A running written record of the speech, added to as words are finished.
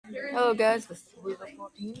Hello guys, this is Weaver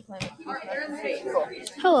 14 playing Beastmaster 64.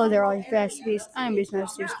 Hello there, all you fast beasts. I'm Beastmaster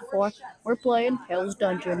 64. We're playing Hell's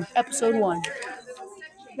Dungeon, Episode 1.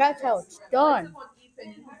 That's how it's done.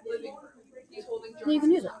 You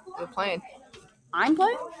can use it. We're playing. I'm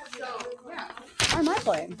playing? Why am I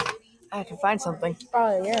playing? I have to find something.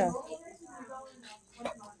 Oh, yeah.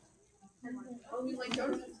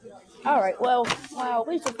 Alright, well, while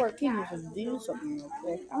Weaver 14 is going to do something real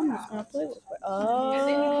quick, I'm just going to play with it. Oh.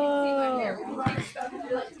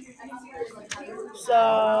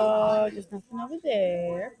 So, there's nothing over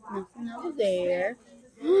there. Nothing over there.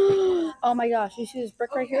 Oh my gosh, you see this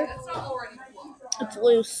brick right here? It's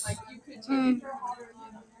loose.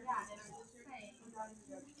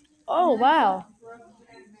 Oh, wow.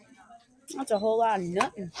 That's a whole lot of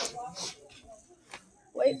nothing.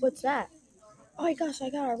 Wait, what's that? Oh my gosh, I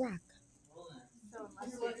got a rock.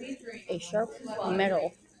 A sharp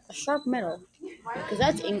metal. A sharp metal. Because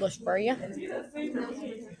that's English for you.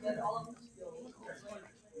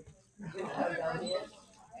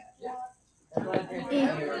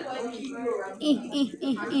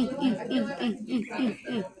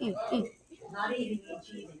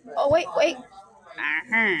 Oh, wait.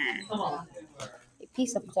 Uh-huh. A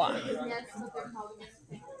piece of cloth.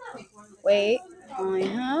 Wait, I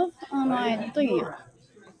have an idea.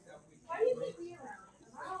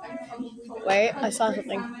 Wait, I saw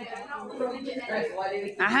something.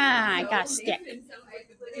 Aha, I got a stick.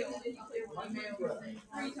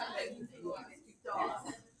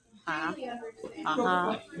 I'm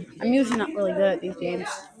usually not really good at these games.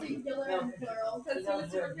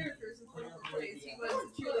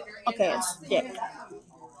 Okay, it's stick.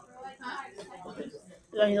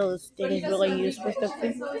 I know this stick is really used for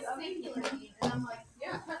something.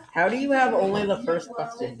 How do you have only the first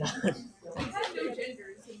question done?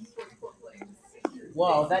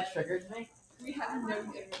 Whoa, that triggers me.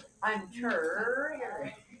 I'm triggered.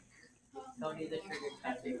 Don't need the trigger.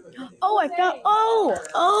 Oh, I found.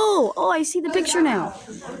 Oh! I see the picture now.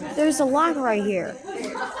 There's a lock right here.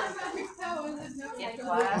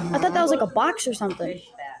 I thought that was like a box or something.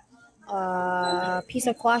 Piece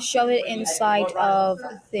of cloth. Shove it inside of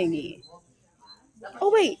thingy.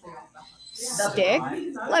 Oh wait. Stick.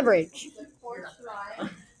 Leverage.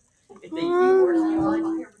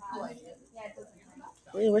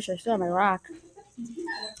 Really wish I still had my rock.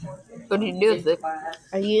 What did you do with it?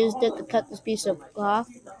 I used it to cut this piece of cloth.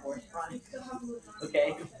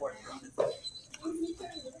 Okay.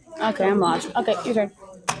 Okay, I'm lost. Okay, your turn.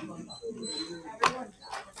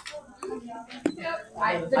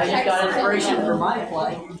 I just got inspiration for my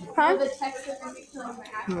play. Huh? What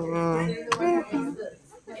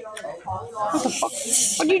the fuck?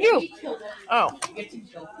 What did you do? Oh.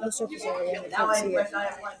 No surface area. You can't see it.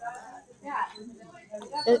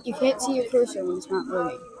 You can't see your cursor when it's not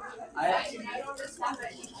moving. I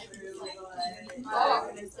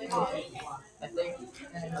think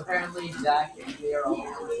apparently Zach and we are all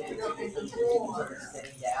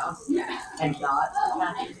sitting down and not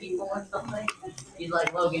attacking people or something. He's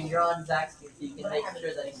like, Logan, you're on Zach's team, so you can make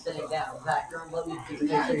sure that he's sitting down. Zach, you're on Logan's team,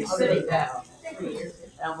 make sure he's sitting down. And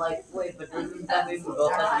I'm like, wait, but doesn't that mean we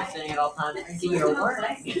both have to be sitting at all times and see your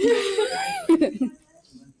learning?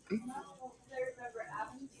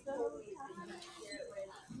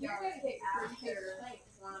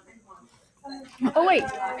 Oh wait.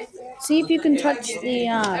 See if you can touch the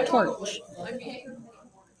torch.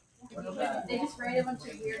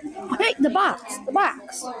 Hey, the box.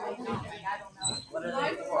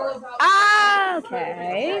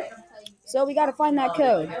 Okay. So we gotta find that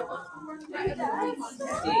code.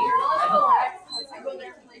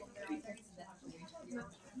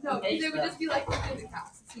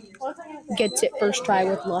 Gets it first try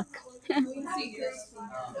with luck.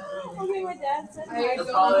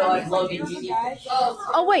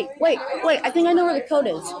 Oh wait. I think I know where the code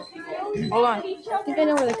is. Hold on. I think I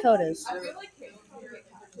know where the code is.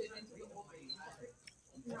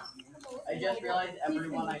 I just realized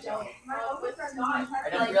everyone I know.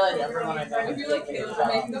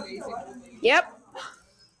 Yep.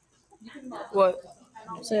 What?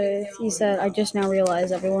 So he said, I just now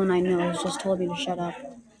realized everyone I know has just told me to shut up.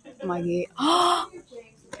 My gate.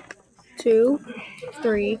 2,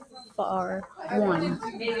 3, 4, 1.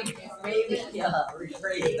 Maybe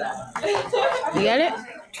rephrase that. You get it?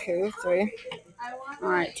 2, 3.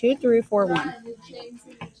 Alright, 2, 3, 4, 1.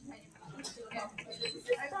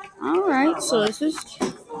 Alright, so this is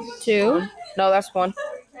 2. No, that's 1.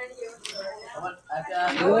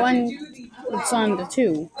 1, it's on the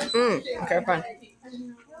 2. Okay, fine.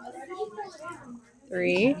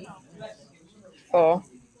 3, 4,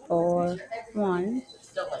 4, 1.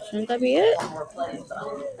 still like Shouldn't that be it? one more place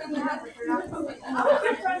though.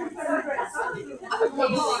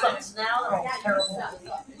 It sucks now. They're all terrible.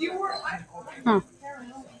 Huh.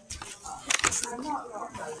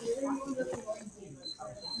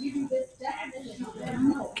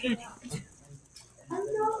 Okay.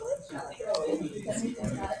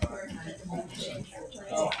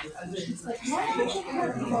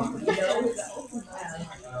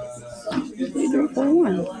 Three, four,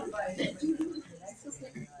 one.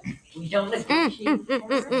 We don't appreciate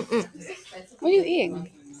What are you eating?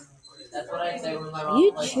 That's what I say when my Are mom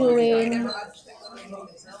you like, chewing?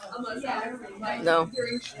 No.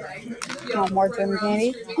 Oh, more German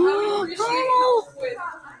candy? Oh, caramel!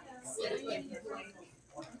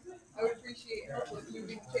 I would appreciate help with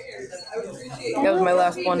moving chairs. I would appreciate That was my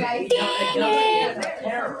last one.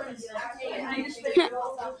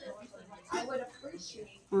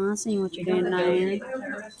 Oh, I see what you're doing, Diane.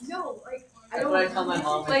 no, like I That's don't what I tell my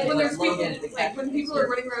mom. like when there's people Logan, the like when people are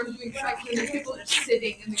running around doing checks and there's people just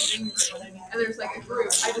sitting in the living room and there's like a group,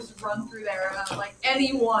 I just run through there and I'm like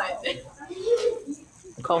anyone.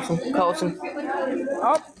 Colson.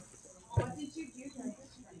 Oh,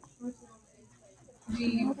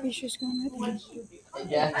 We he's just going right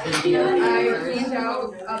there. Jackson, I cleaned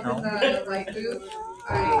out up in the like booth.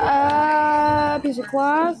 I Piece of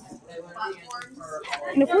cloth. platforms.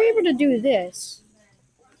 And if we're able to do this,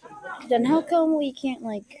 then how come we can't,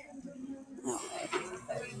 like,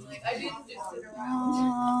 I didn't just sit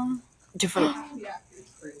around. Different. Yeah.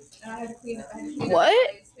 And I had to clean up. I had to clean What?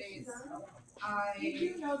 up the space. I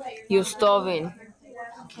You're starving.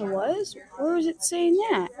 I was? Where was it saying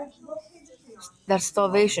that? That's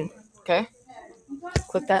starvation. Okay?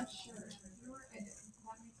 Click that.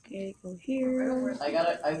 Okay, go here.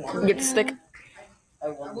 I won. Get the stick. I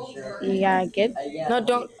won the shirt. You gotta get. Yeah, No,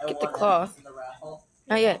 don't I get the won cloth. in the raffle.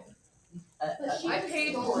 Not yet. I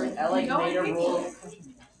paid for it. I like No, made a I paid rule. for it.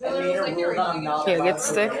 I made a rule that I'm not Here, get allowed the to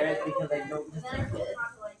stick. wear it because I don't deserve it.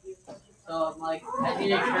 So I'm like, I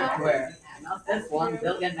need a shirt to wear. Not this one.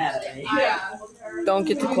 They'll get mad at me. Yeah. Don't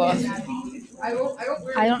get the cloth. I won't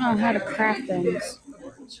wear I don't know how to craft things.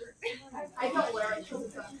 I don't wear it because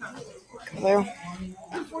it's uncomfortable. There.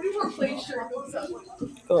 44 plate shirt looks up.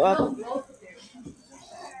 Go up.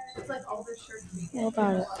 It's like all this shirt. What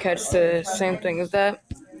about it? Okay, it's the same thing as that.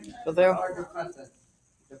 Go there. Or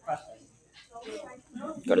depressing.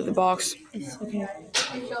 Go to the box. It's okay.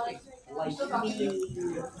 Like,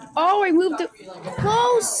 Oh, I moved it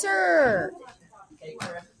closer. okay,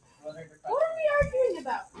 Chris, what are depressing? What are we arguing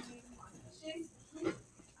about?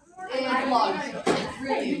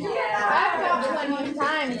 Really? I've got plenty of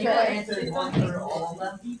time Can you answer one through all of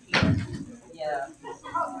them? Yeah.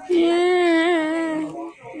 Yeah.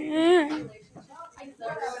 Yeah.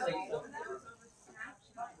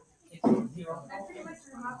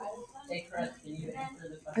 Hey, Chris, can you answer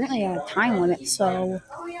the question? Apparently, I have a time limit, so.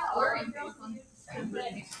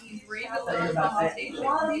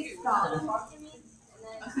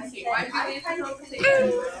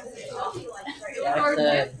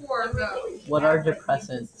 What are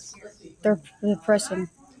depressants? They're depressing.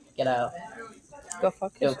 Get out. Go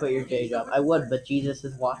fuck Go yourself. quit your day job. I would, but Jesus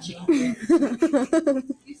is watching.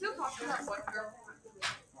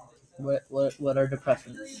 What are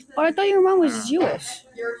depressants? Oh, I thought your mom was Jewish.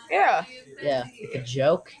 Yeah. Yeah, a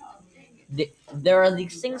joke. There are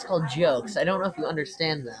these things called jokes. I don't know if you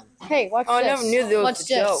understand them. Hey, watch Oh, I this. never knew there was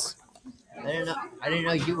Watch a this. I didn't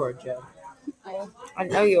know you were a joke. I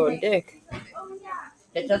know you're a dick.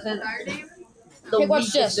 It doesn't. The Hey, watch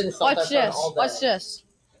weakest this. insult Watch I've heard this. all day. Watch this.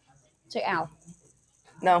 Say ow.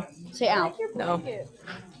 No. Say ow. No.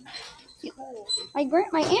 My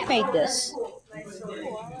aunt made this.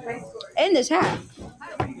 And this hat.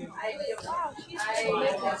 I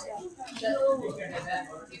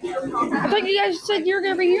thought you guys said you were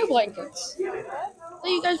gonna bring your blankets. I thought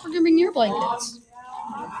you guys were gonna bring your blankets.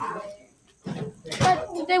 But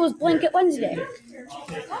today was Blanket Wednesday.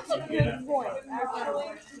 That's a good point, actually.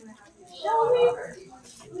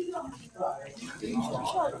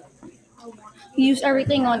 You use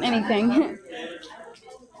everything on anything.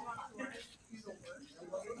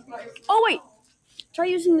 Oh wait! Try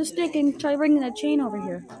using the stick and try bringing the chain over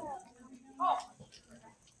here.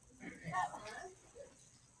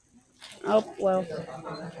 Oh, well.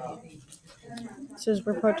 It says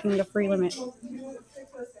we're approaching the free limit.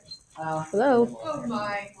 Hello? Oh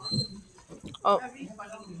my.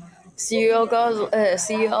 See you guys.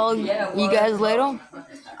 You guys later.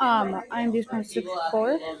 I'm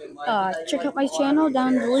Deuce64. Check out my channel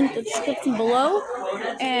down in the link in the description below.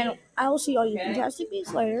 And I will see all you fantastic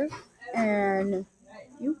beasts later. And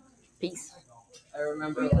you. Peace. I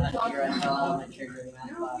remember last year I fell out of my triggering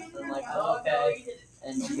math class. I'm like, oh, okay.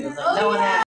 And she was like, no one asked.